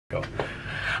Go.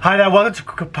 Hi there, welcome to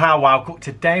Kapow Wow Cook.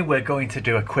 Today we're going to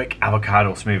do a quick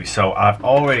avocado smoothie. So I've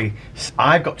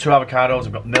got 2 avocados,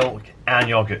 I've got milk and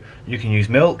yogurt. You can use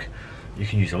milk, you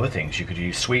can use other things. You could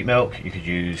use sweet milk, you could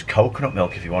use coconut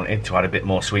milk if you wanted to add a bit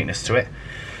more sweetness to it.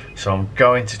 So I'm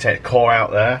going to take the core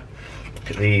out there.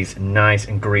 Look at these, nice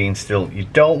and green still. You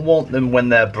don't want them when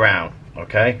they're brown,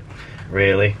 okay?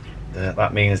 Really,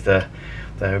 that means they're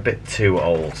a bit too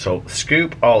old. So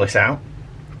scoop all this out.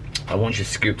 And once you've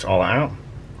scooped all out,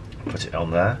 put it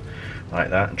on there like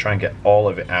that and try and get all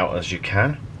of it out as you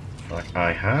can, like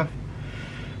I have.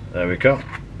 There we go.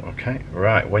 Okay,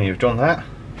 right, when you've done that,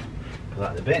 put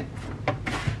that in the bin.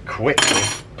 Quickly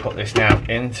put this now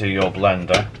into your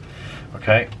blender.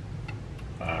 Okay,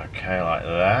 like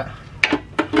that.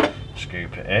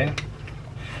 Scoop it in.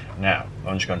 Now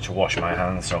I'm just going to wash my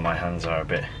hands so my hands are a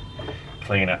bit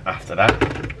cleaner after that.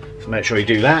 So make sure you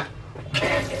do that.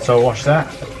 So wash that.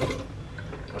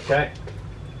 Okay.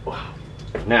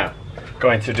 Now,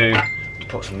 going to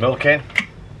put some milk in.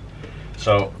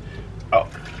 So,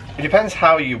 it depends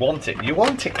how you want it. You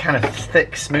want it kind of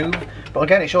thick, smooth, but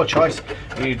again, it's your choice.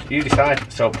 You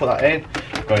decide. So put that in.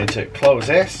 Going to close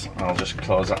this. I'll just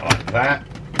close that like that.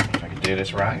 If I can do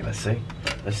this right, let's see.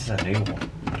 This is a new one.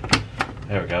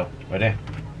 There we go. Ready?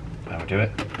 How we do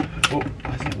it? Oh,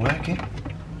 is it working?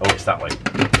 Oh, it's that way.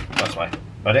 That's way.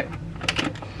 Ready?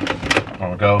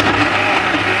 On we go.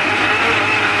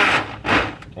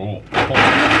 Ooh. Wow.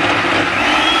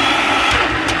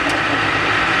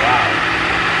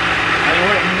 And you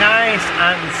want it nice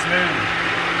and smooth.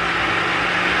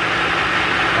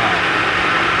 Wow.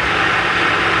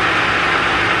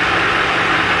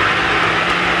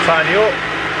 Tidy up.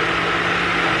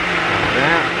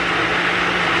 Yeah.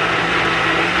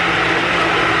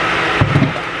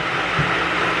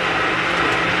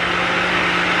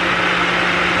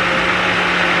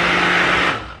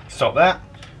 Stop that.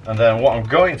 And then what I'm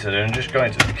going to do, I'm just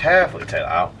going to carefully take that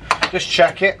out, just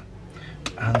check it,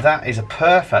 and that is a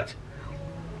perfect.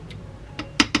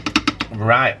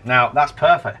 Right, now that's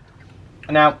perfect.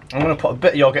 Now I'm going to put a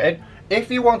bit of yogurt in.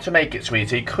 If you want to make it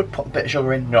sweeter, you could put a bit of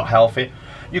sugar in, not healthy.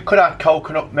 You could add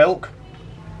coconut milk,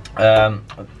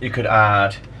 you could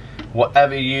add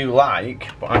whatever you like,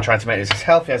 but I'm trying to make this as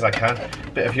healthy as I can. A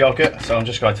bit of yogurt, so I'm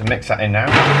just going to mix that in now.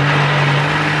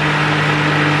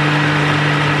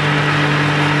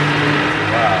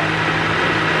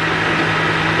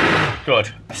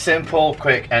 Good, simple,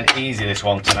 quick and easy this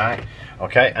one tonight.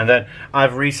 Okay, and then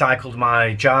I've recycled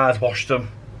my jars, washed them.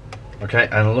 Okay,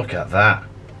 and look at that.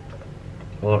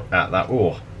 Look at that.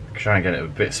 Oh, try and get it a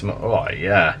bit small. Oh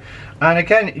yeah. And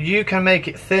again, you can make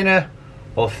it thinner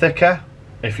or thicker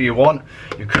if you want.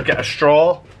 You could get a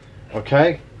straw.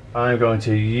 Okay, I'm going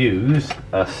to use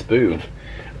a spoon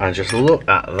and just look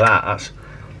at that. That's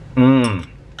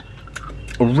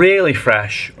really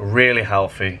fresh, really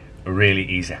healthy, really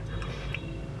easy.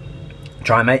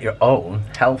 Try and make your own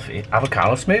healthy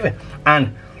avocado smoothie.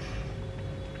 And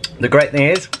the great thing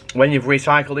is, when you've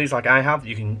recycled these like I have,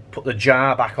 you can put the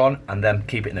jar back on and then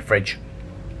keep it in the fridge.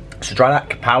 So try that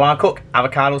Kapow Wow Cook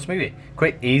avocado smoothie.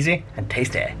 Quick, easy and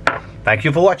tasty. Thank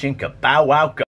you for watching Kapow Wow Cook.